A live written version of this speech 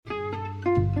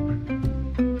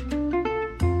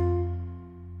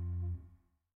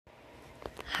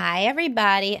Hi,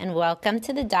 everybody, and welcome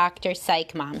to the Dr.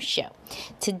 Psych Mom Show.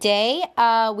 Today,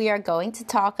 we are going to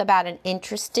talk about an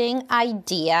interesting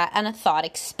idea and a thought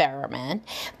experiment.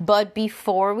 But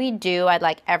before we do, I'd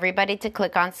like everybody to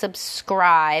click on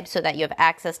subscribe so that you have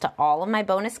access to all of my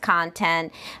bonus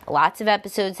content, lots of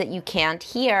episodes that you can't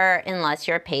hear unless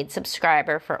you're a paid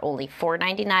subscriber for only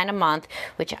 $4.99 a month,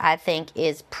 which I think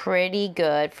is pretty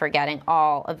good for getting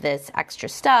all of this extra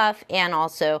stuff, and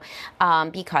also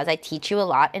because I teach you a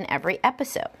lot in every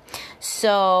episode.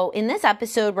 So in this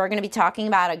episode, we're going to be talking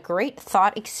about a great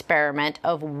thought experiment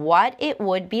of what it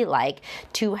would be like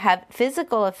to have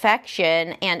physical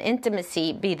affection and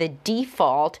intimacy be the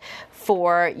default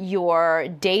for your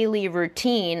daily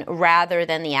routine rather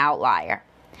than the outlier.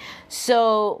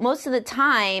 So most of the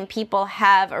time, people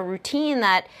have a routine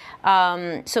that,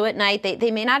 so at night,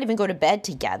 they may not even go to bed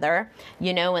together,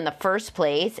 in the first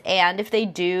place. And if they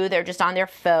do, they're just on their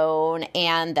phone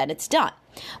and then it's done.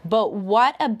 But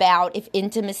what about if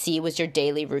intimacy was your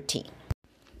daily routine?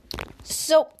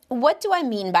 So what do I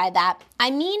mean by that?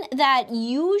 I mean that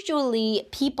usually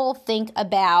people think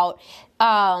about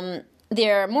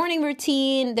their morning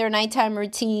routine, their nighttime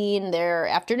routine, their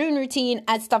afternoon routine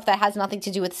as stuff that has nothing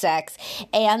to do with sex.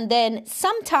 And then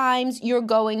sometimes you're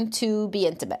going to be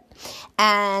intimate.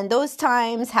 And those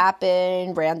times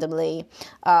happen randomly,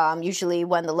 usually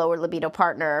when the lower libido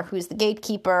partner, who's the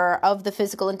gatekeeper of the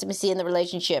physical intimacy in the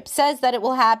relationship, says that it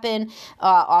will happen.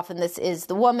 Often this is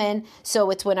the woman, so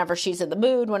it's whenever she's in the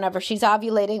mood, whenever she's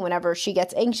ovulating, whenever she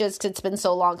gets anxious because it's been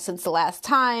so long since the last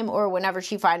time, or whenever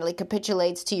she finally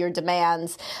capitulates to your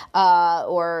demands,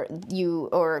 or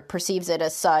perceives it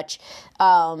as such.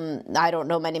 I don't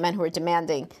know many men who are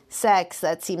demanding sex.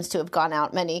 That seems to have gone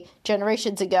out many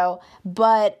generations ago.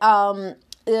 But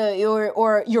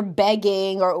or you're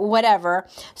begging or whatever.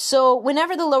 So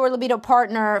whenever the lower libido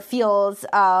partner feels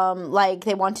like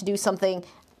they want to do something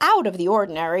out of the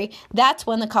ordinary, that's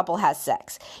when the couple has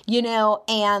sex,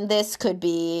 and this could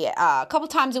be a couple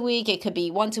times a week. It could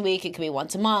be once a week. It could be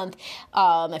once a month.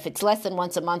 If it's less than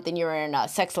once a month, then you're in a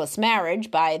sexless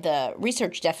marriage by the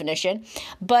research definition.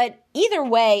 But either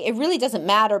way, it really doesn't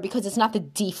matter because it's not the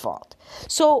default.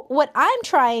 So what I'm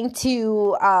trying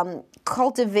to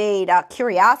cultivate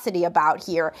curiosity about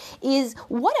here is,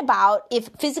 what about if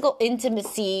physical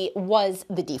intimacy was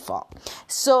the default?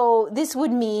 So this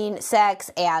would mean sex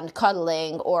and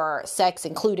cuddling, or sex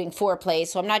including foreplay.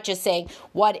 So I'm not just saying,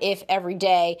 what if every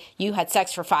day you had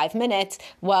sex for 5 minutes?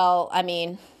 Well, I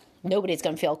mean, nobody's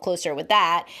going to feel closer with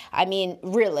that. I mean,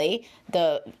 really,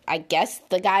 I guess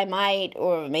the guy might,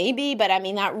 or maybe, but I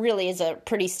mean, that really is a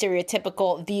pretty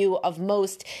stereotypical view of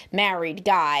most married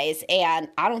guys. And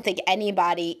I don't think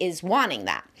anybody is wanting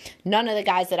that. None of the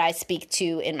guys that I speak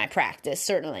to in my practice,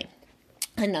 certainly,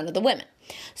 and none of the women.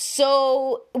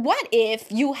 So what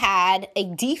if you had a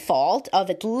default of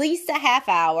at least a half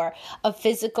hour of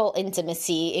physical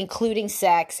intimacy, including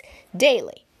sex,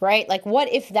 daily? Right? Like,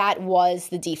 what if that was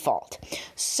the default?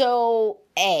 So,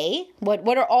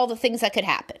 what are all the things that could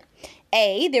happen?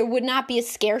 There would not be a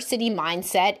scarcity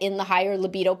mindset in the higher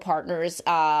libido partner's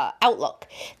outlook.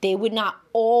 They would not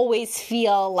always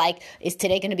feel like, is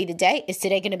today going to be the day? Is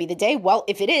today going to be the day? Well,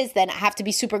 if it is, then I have to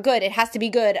be super good. It has to be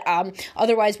good.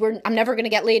 Otherwise, I'm never going to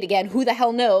get laid again. Who the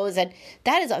hell knows? And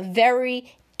that is a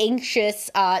very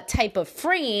anxious type of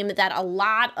frame that a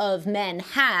lot of men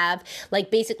have.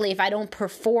 Like, basically, if I don't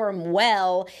perform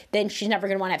well, then she's never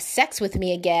going to want to have sex with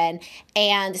me again.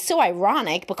 And it's so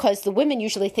ironic because the women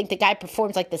usually think the guy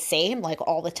performs like the same, like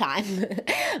all the time.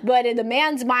 But in the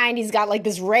man's mind, he's got like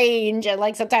this range, and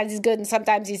like sometimes he's good and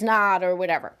sometimes he's not, or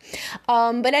whatever.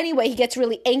 But anyway, he gets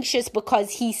really anxious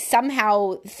because he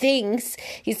somehow thinks,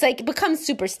 he's like, becomes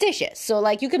superstitious. So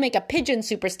like, you can make a pigeon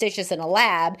superstitious in a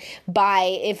lab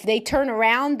by, if they turn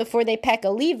around before they peck a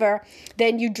lever,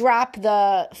 then you drop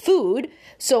the food.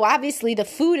 So obviously the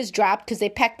food is dropped because they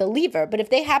pecked the lever. But if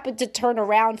they happen to turn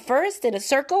around first in a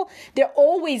circle, they're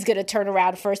always going to turn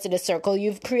around first in a circle.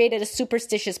 You've created a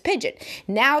superstitious pigeon.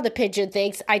 Now the pigeon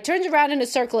thinks, I turned around in a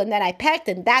circle and then I pecked,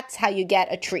 and that's how you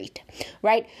get a treat,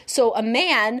 right? So a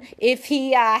man, if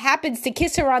he happens to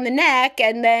kiss her on the neck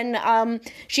and then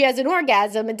she has an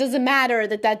orgasm, it doesn't matter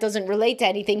that doesn't relate to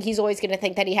anything. He's always going to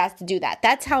think that he has to do that.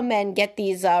 That's that's how men get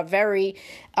these very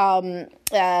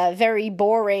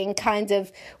boring kind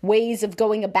of ways of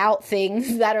going about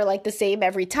things that are like the same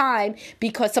every time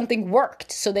because something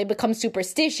worked. So they become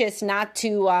superstitious not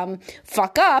to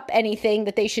fuck up anything,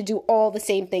 that they should do all the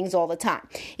same things all the time.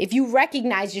 If you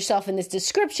recognize yourself in this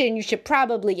description, you should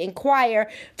probably inquire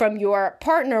from your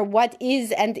partner what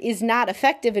is and is not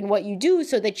effective in what you do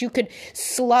so that you could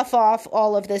slough off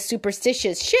all of the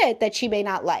superstitious shit that she may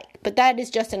not like. But that is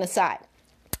just an aside.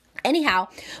 Anyhow,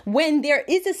 when there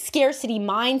is a scarcity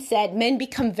mindset, men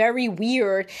become very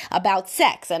weird about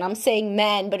sex. And I'm saying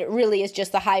men, but it really is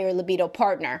just the higher libido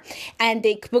partner. And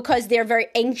because they're very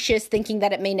anxious, thinking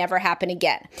that it may never happen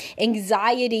again.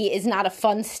 Anxiety is not a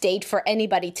fun state for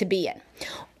anybody to be in.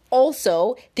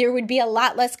 Also, there would be a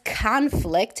lot less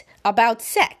conflict about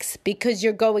sex because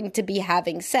you're going to be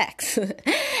having sex.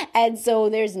 And so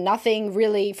there's nothing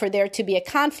really for there to be a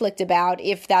conflict about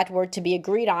if that were to be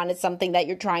agreed on. It's something that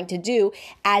you're trying to do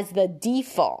as the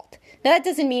default. Now, that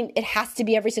doesn't mean it has to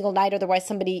be every single night, otherwise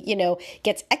somebody,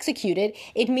 gets executed.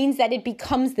 It means that it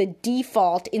becomes the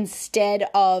default instead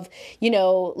of,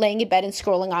 laying in bed and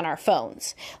scrolling on our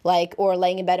phones, or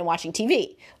laying in bed and watching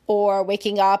TV, or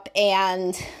waking up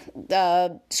and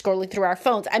scrolling through our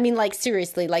phones. I mean,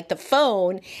 seriously, the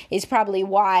phone is probably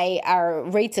why our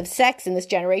rates of sex in this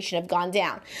generation have gone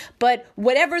down. But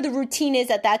whatever the routine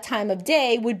is at that time of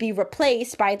day would be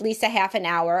replaced by at least a half an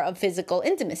hour of physical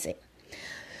intimacy.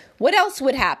 What else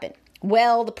would happen?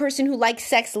 Well, the person who likes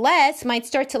sex less might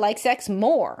start to like sex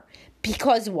more.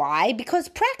 Because why? Because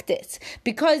practice.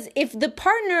 Because if the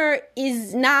partner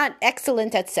is not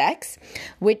excellent at sex,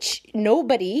 which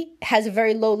nobody has a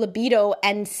very low libido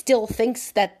and still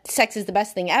thinks that sex is the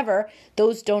best thing ever,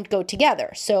 those don't go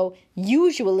together. So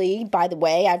usually, by the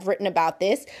way, I've written about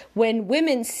this, when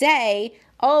women say,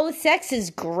 oh, sex is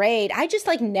great, I just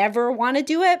never want to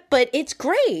do it, but it's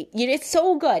great. It's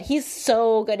so good. He's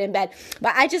so good in bed.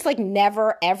 But I just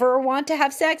never ever want to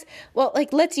have sex. Well,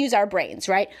 let's use our brains,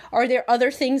 right? Are there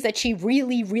other things that she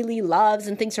really, really loves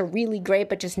and thinks are really great,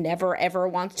 but just never ever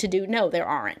wants to do? No, there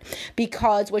aren't.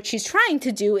 Because what she's trying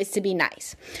to do is to be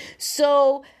nice.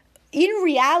 So in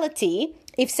reality,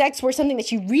 if sex were something that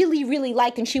she really, really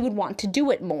liked, then she would want to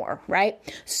do it more, right?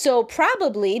 So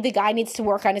probably the guy needs to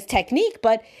work on his technique,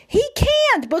 but he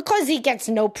can't because he gets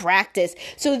no practice.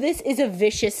 So this is a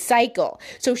vicious cycle.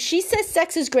 So she says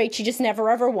sex is great, she just never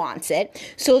ever wants it.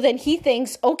 So then he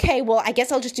thinks, okay, well, I guess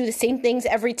I'll just do the same things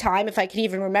every time, if I could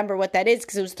even remember what that is,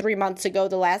 because it was 3 months ago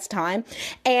the last time.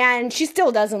 And she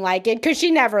still doesn't like it because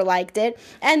she never liked it.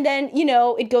 And then,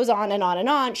 it goes on and on and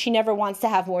on. She never wants to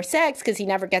have more sex because he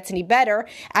never gets any better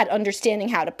at understanding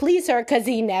how to please her because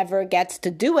he never gets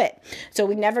to do it. So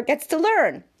he never gets to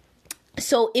learn.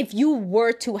 So if you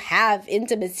were to have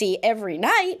intimacy every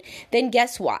night, then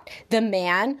guess what? The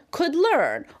man could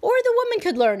learn, or the woman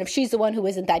could learn if she's the one who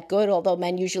isn't that good, although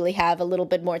men usually have a little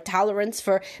bit more tolerance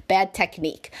for bad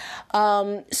technique.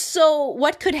 So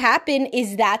what could happen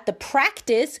is that the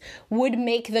practice would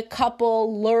make the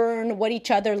couple learn what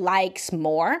each other likes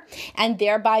more, and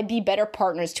thereby be better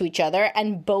partners to each other,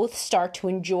 and both start to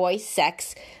enjoy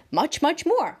sex much, much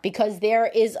more, because there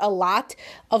is a lot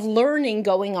of learning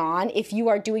going on if you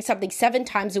are doing something 7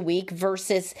 times a week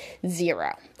versus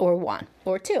 0 or 1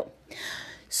 or 2.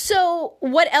 So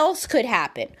what else could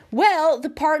happen? Well, the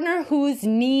partner whose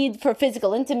need for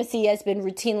physical intimacy has been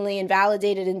routinely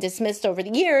invalidated and dismissed over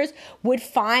the years would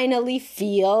finally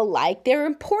feel like they're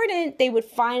important. They would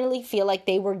finally feel like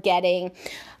they were getting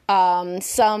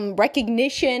some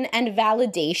recognition and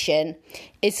validation.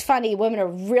 It's funny, women are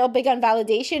real big on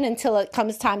validation until it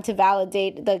comes time to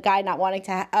validate the guy not wanting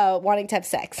to have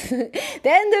sex. Then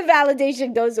the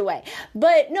validation goes away.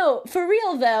 But no, for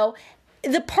real though,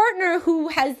 the partner who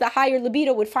has the higher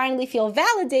libido would finally feel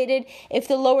validated if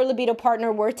the lower libido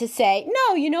partner were to say,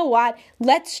 no, you know what?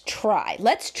 Let's try.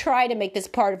 Let's try to make this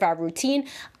part of our routine.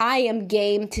 I am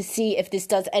game to see if this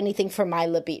does anything for my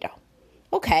libido.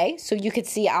 Okay, so you could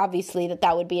see obviously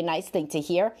that would be a nice thing to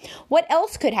hear. What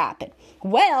else could happen?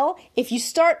 Well, if you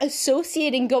start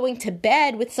associating going to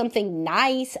bed with something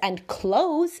nice and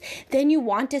close, then you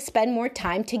want to spend more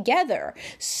time together.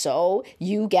 So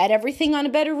you get everything on a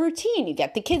better routine. You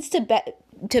get the kids to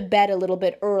bed a little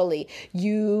bit early.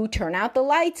 You turn out the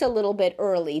lights a little bit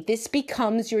early. This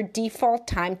becomes your default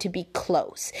time to be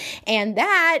close. And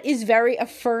that is very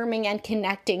affirming and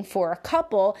connecting for a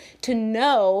couple to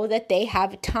know that they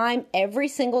have time every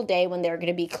single day when they're going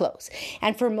to be close.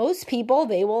 And for most people,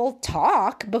 they will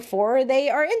talk before they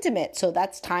are intimate. So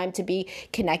that's time to be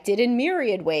connected in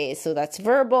myriad ways. So that's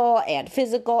verbal and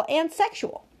physical and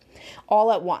sexual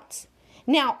all at once.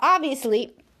 Now,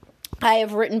 obviously, I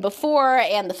have written before,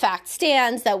 and the fact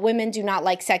stands, that women do not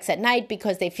like sex at night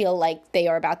because they feel like they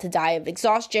are about to die of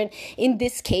exhaustion. In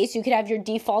this case, you could have your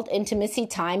default intimacy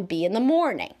time be in the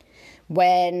morning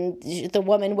when the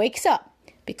woman wakes up.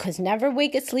 Because never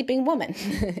wake a sleeping woman.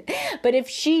 But if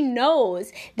she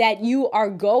knows that you are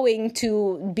going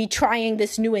to be trying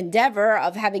this new endeavor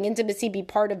of having intimacy be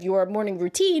part of your morning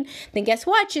routine, then guess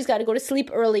what? She's got to go to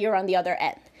sleep earlier on the other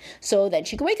end. So then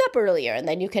she can wake up earlier, and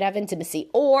then you could have intimacy.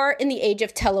 Or in the age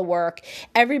of telework,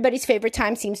 everybody's favorite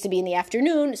time seems to be in the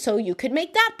afternoon, so you could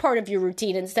make that part of your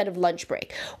routine instead of lunch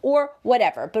break or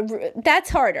whatever. But that's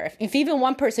harder if even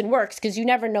one person works, because you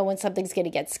never know when something's going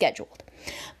to get scheduled.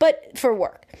 But for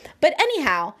work. But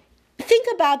anyhow, think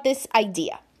about this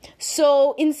idea.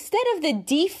 So instead of the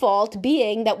default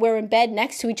being that we're in bed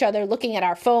next to each other looking at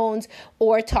our phones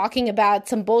or talking about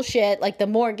some bullshit like the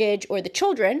mortgage or the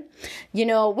children,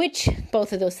 which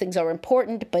both of those things are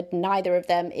important, but neither of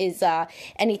them is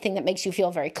anything that makes you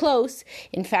feel very close.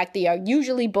 In fact, they are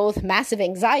usually both massive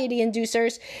anxiety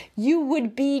inducers. You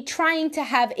would be trying to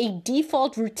have a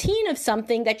default routine of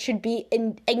something that should be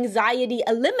anxiety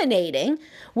eliminating,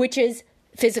 which is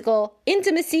physical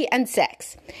intimacy and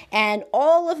sex. And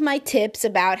all of my tips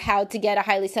about how to get a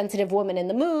highly sensitive woman in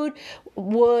the mood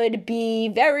would be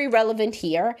very relevant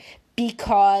here,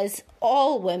 because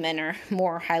all women are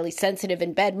more highly sensitive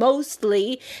in bed,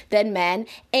 mostly, than men.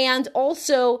 And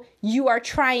also, you are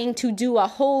trying to do a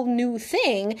whole new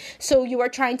thing. So you are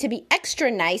trying to be extra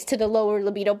nice to the lower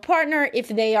libido partner if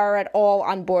they are at all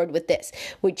on board with this,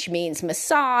 which means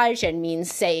massage and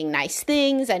means saying nice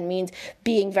things and means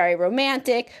being very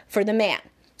romantic for the man.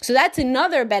 So that's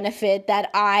another benefit that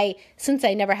since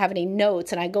I never have any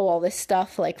notes and I go all this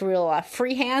stuff like real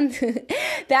freehand,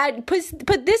 that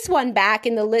put this one back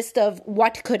in the list of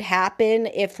what could happen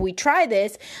if we try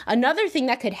this. Another thing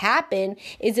that could happen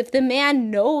is if the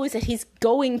man knows that he's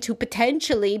going to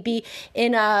potentially be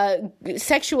in a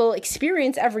sexual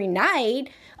experience every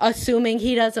night, assuming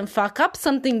he doesn't fuck up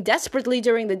something desperately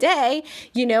during the day,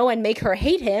 and make her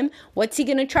hate him, what's he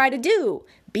going to try to do?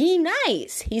 Be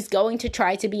nice. He's going to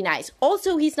try to be nice.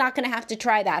 Also, he's not going to have to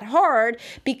try that hard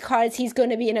because he's going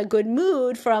to be in a good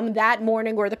mood from that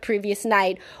morning or the previous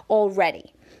night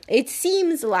already. It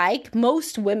seems like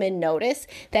most women notice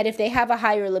that if they have a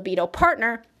higher libido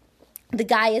partner, the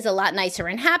guy is a lot nicer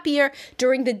and happier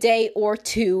during the day or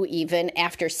two, even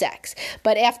after sex.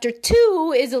 But after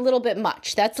two is a little bit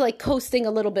much. That's like coasting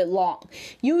a little bit long.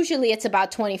 Usually it's about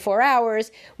 24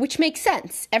 hours, which makes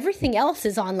sense. Everything else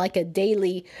is on like a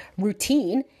daily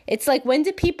routine. It's like, when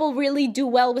do people really do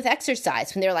well with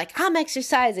exercise? When they're like, I'm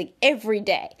exercising every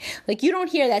day. Like, you don't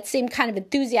hear that same kind of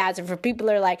enthusiasm for people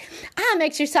who are like, I'm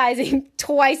exercising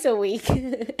twice a week.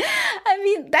 I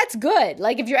mean, that's good.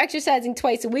 Like, if you're exercising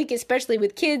twice a week, especially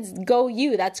with kids, go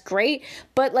you. That's great.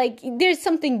 But like, there's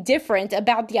something different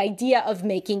about the idea of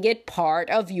making it part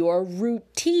of your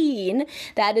routine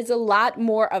that is a lot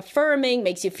more affirming,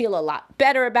 makes you feel a lot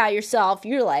better about yourself.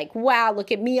 You're like, wow,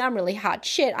 look at me. I'm really hot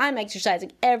shit. I'm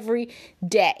exercising every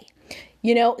day.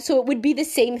 So it would be the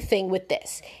same thing with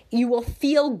this. You will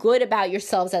feel good about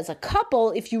yourselves as a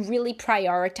couple if you really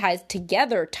prioritize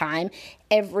together time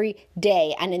every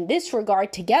day. And in this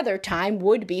regard, together time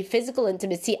would be physical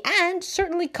intimacy, and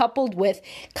certainly coupled with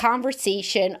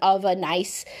conversation of a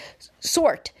nice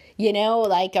sort,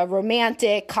 like a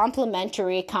romantic,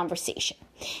 complimentary conversation.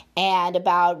 And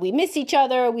about we miss each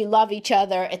other, we love each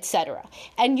other, etc.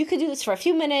 And you could do this for a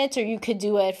few minutes, or you could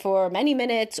do it for many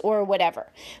minutes, or whatever.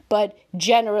 But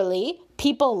generally,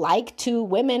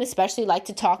 women especially like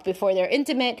to talk before they're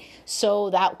intimate,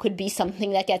 so that could be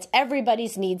something that gets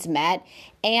everybody's needs met.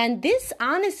 And this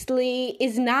honestly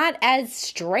is not as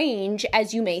strange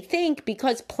as you may think,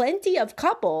 because plenty of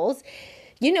couples,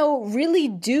 really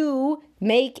do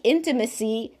make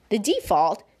intimacy the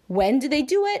default. When do they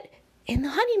do it? In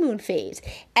the honeymoon phase.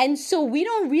 And so we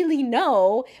don't really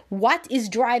know what is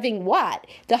driving what.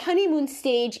 The honeymoon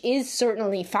stage is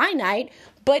certainly finite,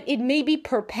 but it may be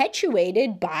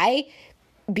perpetuated by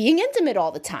being intimate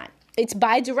all the time. It's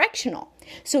bi-directional.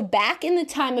 So back in the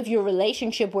time of your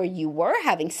relationship where you were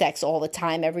having sex all the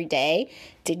time every day,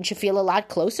 didn't you feel a lot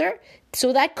closer?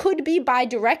 So that could be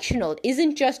bi-directional. It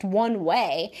isn't just one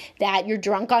way, that you're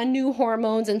drunk on new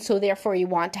hormones and so therefore you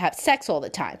want to have sex all the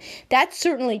time. That's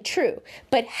certainly true.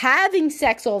 But having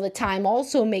sex all the time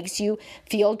also makes you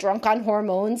feel drunk on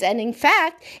hormones, and in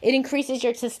fact, it increases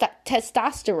your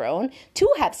testosterone to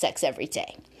have sex every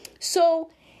day. So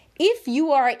if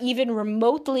you are even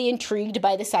remotely intrigued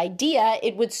by this idea,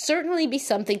 it would certainly be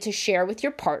something to share with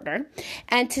your partner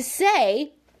and to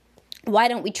say, why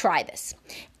don't we try this?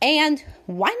 And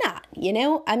why not?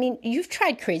 I mean, you've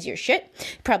tried crazier shit.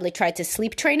 Probably tried to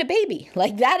sleep train a baby.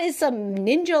 Like, that is some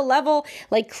ninja level,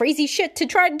 like, crazy shit to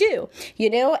try to do,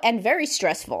 and very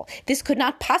stressful. This could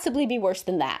not possibly be worse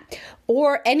than that.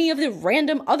 Or any of the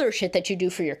random other shit that you do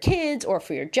for your kids or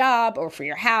for your job or for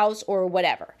your house or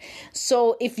whatever.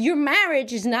 So if your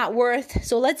marriage is not worth,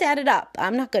 so let's add it up.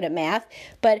 I'm not good at math,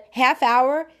 but half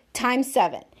hour times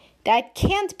 7. That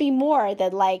can't be more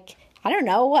than, like, I don't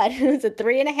know, what is it,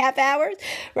 3.5 hours,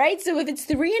 right? So if it's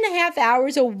 3.5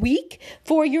 hours a week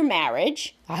for your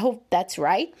marriage, I hope that's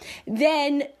right,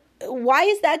 then why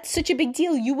is that such a big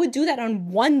deal? You would do that on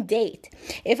one date.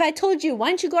 If I told you, why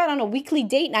don't you go out on a weekly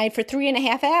date night for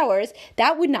 3.5 hours,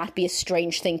 that would not be a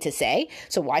strange thing to say.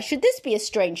 So why should this be a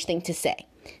strange thing to say?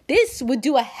 This would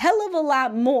do a hell of a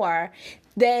lot more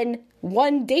than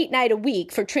one date night a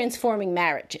week for transforming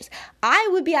marriages. I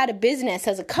would be out of business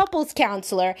as a couples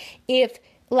counselor if,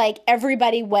 like,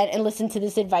 everybody went and listened to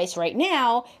this advice right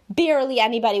now. Barely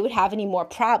anybody would have any more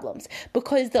problems,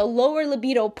 because the lower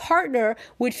libido partner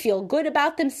would feel good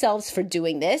about themselves for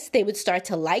doing this. They would start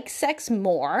to like sex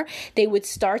more. They would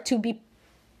start to be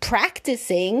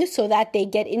practicing so that they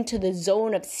get into the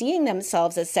zone of seeing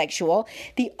themselves as sexual.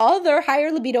 The other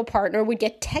higher libido partner would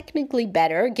get technically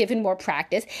better, given more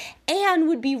practice, and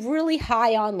would be really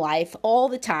high on life all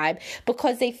the time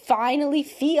because they finally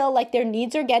feel like their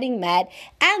needs are getting met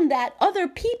and that other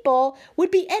people would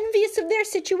be envious of their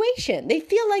situation. They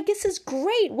feel like, this is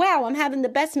great. Wow, I'm having the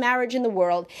best marriage in the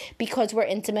world because we're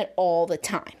intimate all the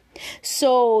time.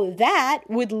 So that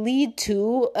would lead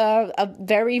to a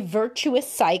very virtuous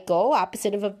cycle,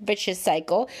 opposite of a vicious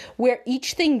cycle, where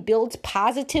each thing builds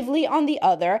positively on the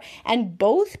other, and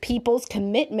both people's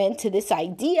commitment to this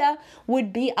idea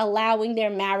would be allowing their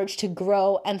marriage to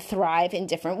grow and thrive in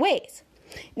different ways.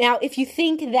 Now, if you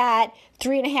think that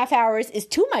 3.5 hours is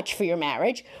too much for your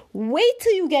marriage, wait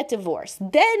till you get divorced.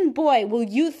 Then, boy, will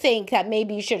you think that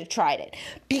maybe you should have tried it.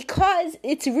 Because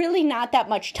it's really not that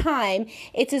much time.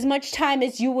 It's as much time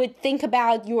as you would think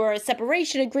about your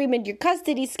separation agreement, your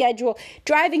custody schedule,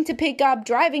 driving to pick up,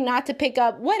 driving not to pick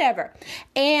up, whatever.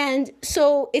 And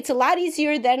so it's a lot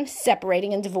easier than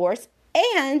separating and divorce.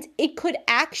 And it could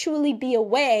actually be a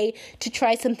way to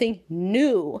try something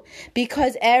new,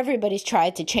 because everybody's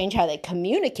tried to change how they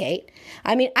communicate.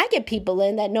 I mean, I get people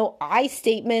in that know I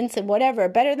statements and whatever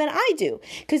better than I do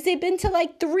because they've been to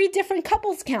like 3 different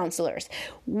couples counselors.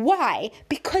 Why?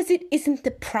 Because it isn't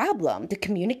the problem. The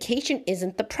communication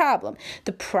isn't the problem.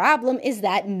 The problem is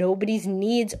that nobody's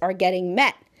needs are getting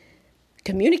met.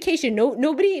 Communication,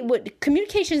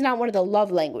 communication is not one of the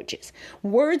love languages.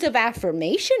 Words of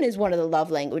affirmation is one of the love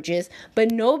languages,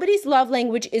 but nobody's love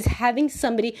language is having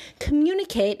somebody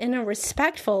communicate in a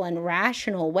respectful and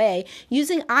rational way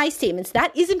using I statements.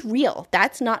 That isn't real.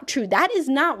 That's not true. That is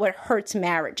not what hurts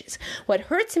marriages. What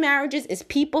hurts marriages is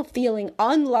people feeling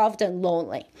unloved and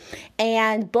lonely.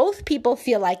 And both people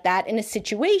feel like that in a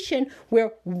situation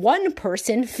where one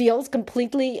person feels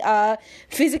completely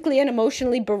physically and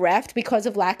emotionally bereft because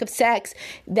of lack of sex.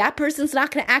 That person's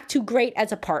not going to act too great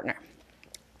as a partner.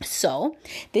 So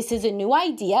this is a new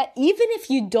idea. Even if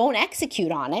you don't execute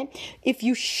on it, if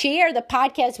you share the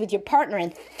podcast with your partner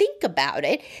and think about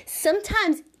it,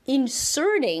 sometimes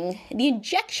inserting the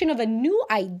injection of a new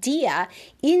idea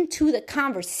into the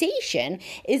conversation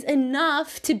is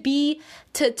enough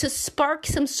to spark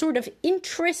some sort of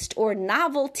interest or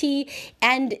novelty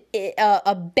and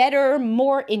a better,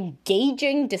 more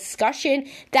engaging discussion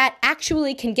that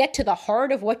actually can get to the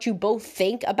heart of what you both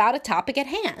think about a topic at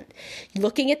hand.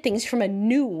 Looking at things from a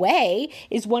new way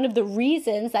is one of the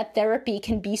reasons that therapy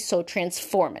can be so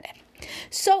transformative.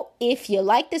 So if you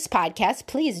like this podcast,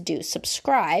 please do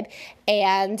subscribe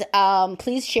and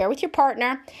please share with your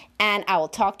partner, and I will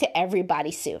talk to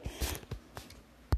everybody soon.